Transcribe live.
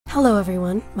Hello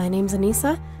everyone, my name's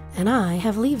Anissa, and I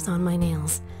have leaves on my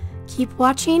nails. Keep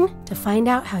watching to find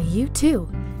out how you too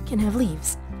can have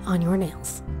leaves on your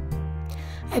nails.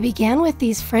 I began with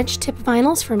these French tip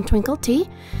vinyls from Twinkle Tea,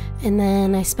 and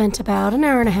then I spent about an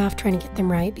hour and a half trying to get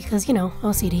them right because, you know,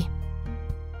 OCD.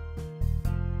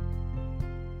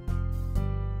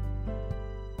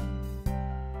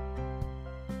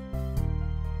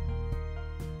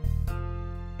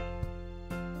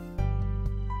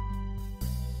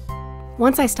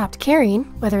 Once I stopped caring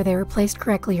whether they were placed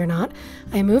correctly or not,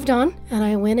 I moved on and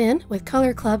I went in with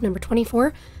Color Club number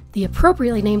 24, the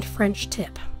appropriately named French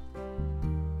tip,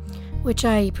 which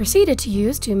I proceeded to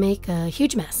use to make a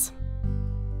huge mess.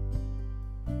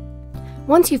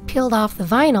 Once you've peeled off the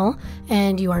vinyl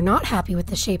and you are not happy with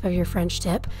the shape of your French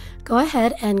tip, go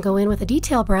ahead and go in with a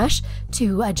detail brush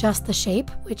to adjust the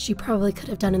shape, which you probably could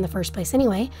have done in the first place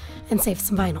anyway, and save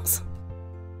some vinyls.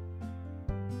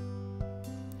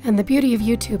 And the beauty of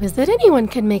YouTube is that anyone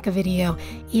can make a video,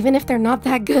 even if they're not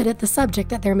that good at the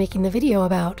subject that they're making the video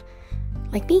about.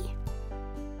 Like me.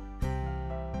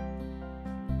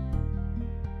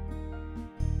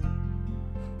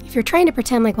 If you're trying to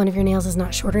pretend like one of your nails is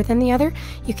not shorter than the other,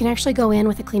 you can actually go in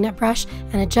with a cleanup brush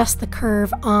and adjust the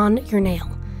curve on your nail.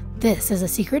 This is a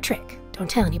secret trick. Don't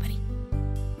tell anybody.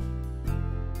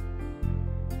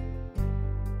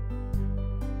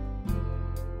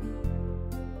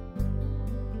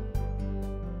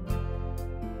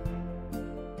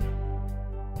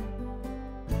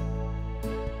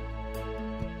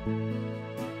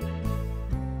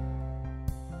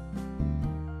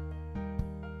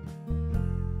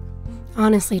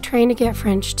 Honestly, trying to get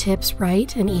French tips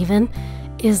right and even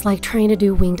is like trying to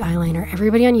do winged eyeliner.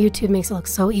 Everybody on YouTube makes it look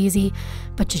so easy,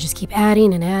 but you just keep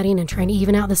adding and trying to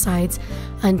even out the sides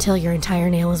until your entire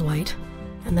nail is white.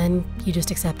 And then you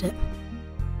just accept it.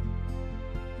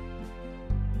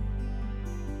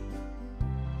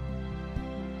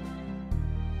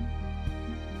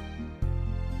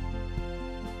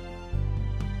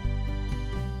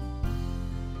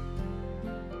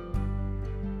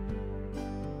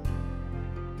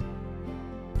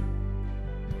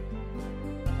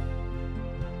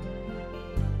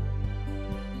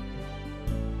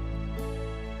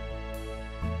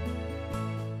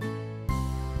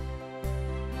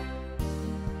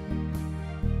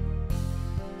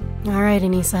 All right,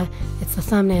 Anissa, it's the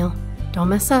thumbnail. Don't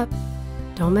mess up.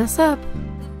 Don't mess up.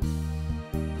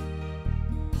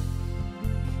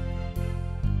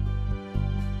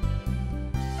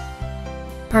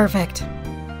 Perfect.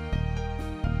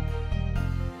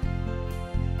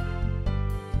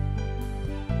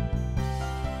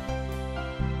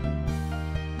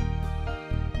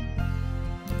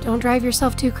 Don't drive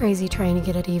yourself too crazy trying to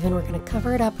get it even. We're going to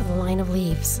cover it up with a line of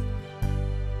leaves.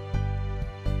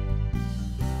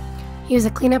 Use a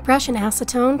cleanup brush and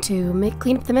acetone to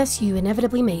clean up the mess you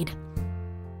inevitably made.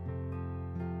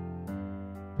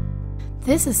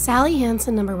 This is Sally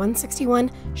Hansen number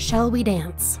 161, Shall We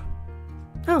Dance?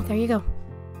 Oh, there you go.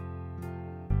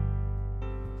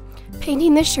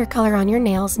 Painting this sheer color on your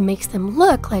nails makes them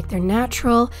look like they're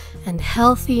natural and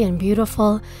healthy and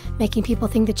beautiful, making people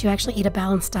think that you actually eat a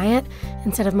balanced diet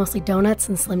instead of mostly donuts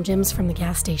and Slim Jims from the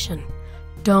gas station.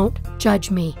 Don't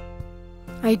judge me.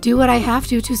 I do what I have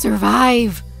to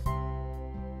survive.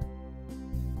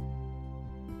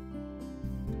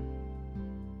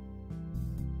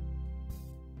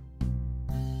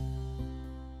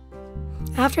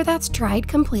 After that's dried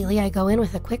completely, I go in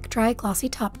with a quick dry glossy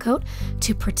top coat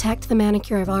to protect the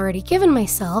manicure I've already given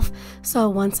myself, so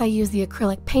once I use the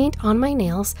acrylic paint on my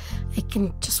nails, I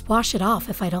can just wash it off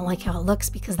if I don't like how it looks,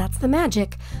 because that's the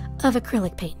magic of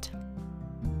acrylic paint.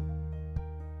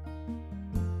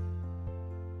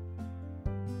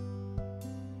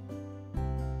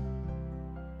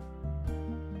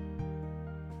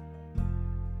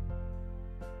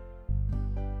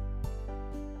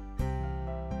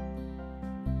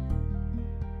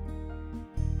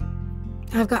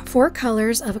 I've got 4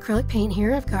 colors of acrylic paint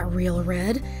here. I've got Real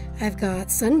Red, I've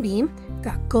got Sunbeam, I've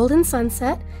got Golden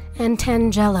Sunset, and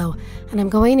Tan Jello. And I'm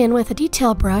going in with a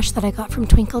detail brush that I got from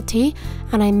Twinkle Tea,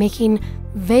 and I'm making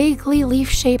vaguely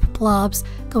leaf-shaped blobs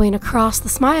going across the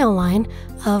smile line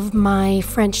of my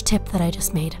French tip that I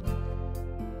just made.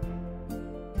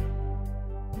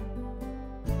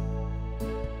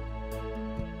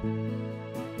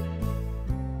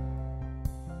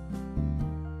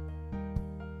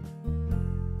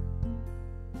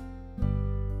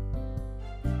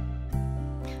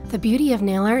 The beauty of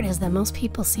nail art is that most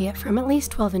people see it from at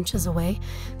least 12 inches away,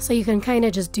 so you can kind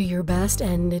of just do your best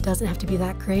and it doesn't have to be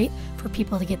that great for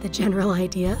people to get the general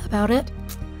idea about it.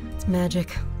 It's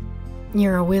magic.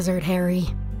 You're a wizard, Harry.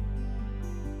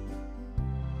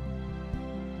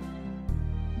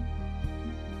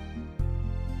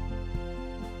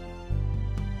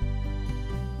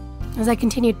 As I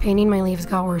continued painting, my leaves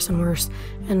got worse and worse,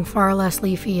 and far less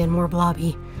leafy and more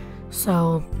blobby.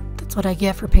 So that's what I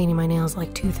get for painting my nails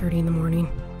like 2:30 in the morning.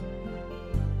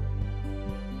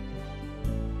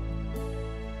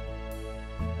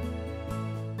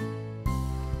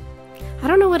 I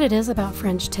don't know what it is about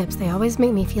French tips. They always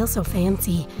make me feel so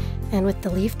fancy. And with the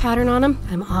leaf pattern on them,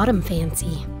 I'm autumn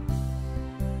fancy.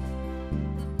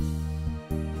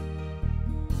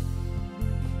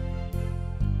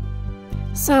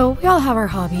 So we all have our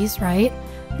hobbies, right?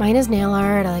 Mine is nail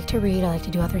art. I like to read. I like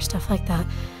to do other stuff like that.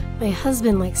 My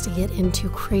husband likes to get into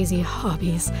crazy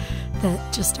hobbies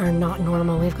that just are not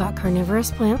normal. We've got carnivorous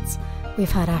plants.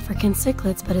 We've had African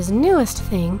cichlids, but his newest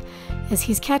thing is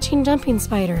he's catching jumping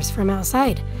spiders from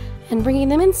outside and bringing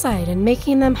them inside and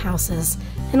making them houses.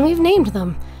 And we've named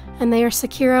them, and they are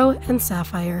Sakiro and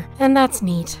Sapphire, and that's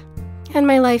neat. And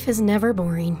my life is never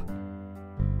boring.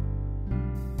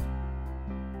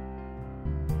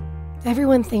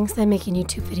 Everyone thinks that making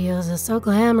YouTube videos is so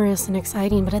glamorous and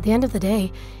exciting, but at the end of the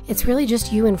day, it's really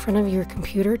just you in front of your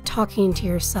computer talking to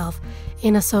yourself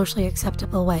in a socially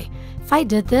acceptable way. If I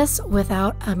did this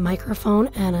without a microphone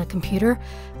and a computer,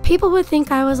 people would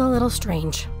think I was a little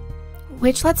strange.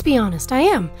 Which, let's be honest, I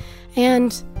am.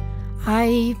 And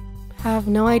I have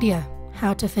no idea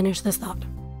how to finish this thought.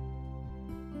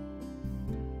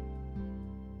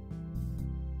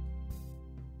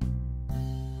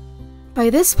 By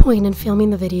this point in filming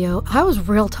the video, I was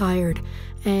real tired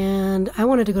and I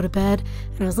wanted to go to bed,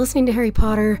 and I was listening to Harry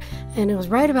Potter, and it was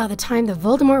right about the time that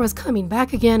Voldemort was coming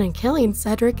back again and killing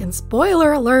Cedric, and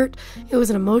spoiler alert, it was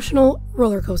an emotional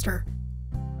roller coaster.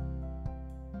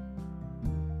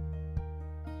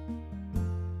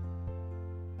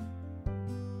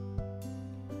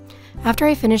 After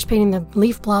I finished painting the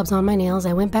leaf blobs on my nails,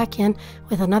 I went back in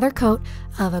with another coat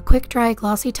of a quick dry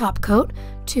glossy top coat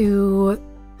to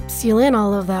seal in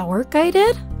all of that work I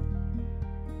did.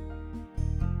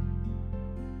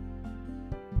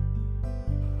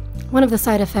 One of the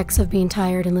side effects of being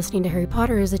tired and listening to Harry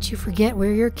Potter is that you forget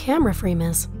where your camera frame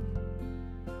is.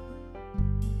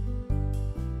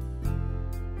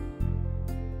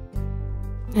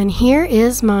 And here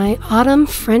is my autumn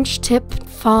French tip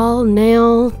fall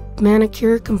nail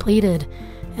manicure completed.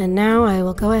 And now I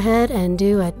will go ahead and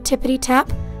do a tippity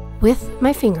tap with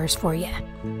my fingers for you.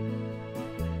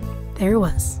 There it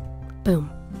was. Boom.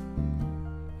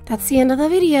 That's the end of the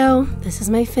video. This is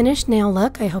my finished nail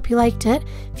look. I hope you liked it.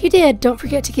 If you did, don't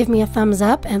forget to give me a thumbs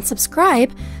up and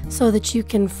subscribe so that you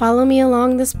can follow me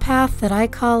along this path that I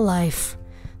call life.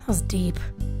 That was deep.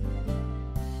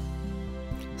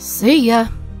 See ya.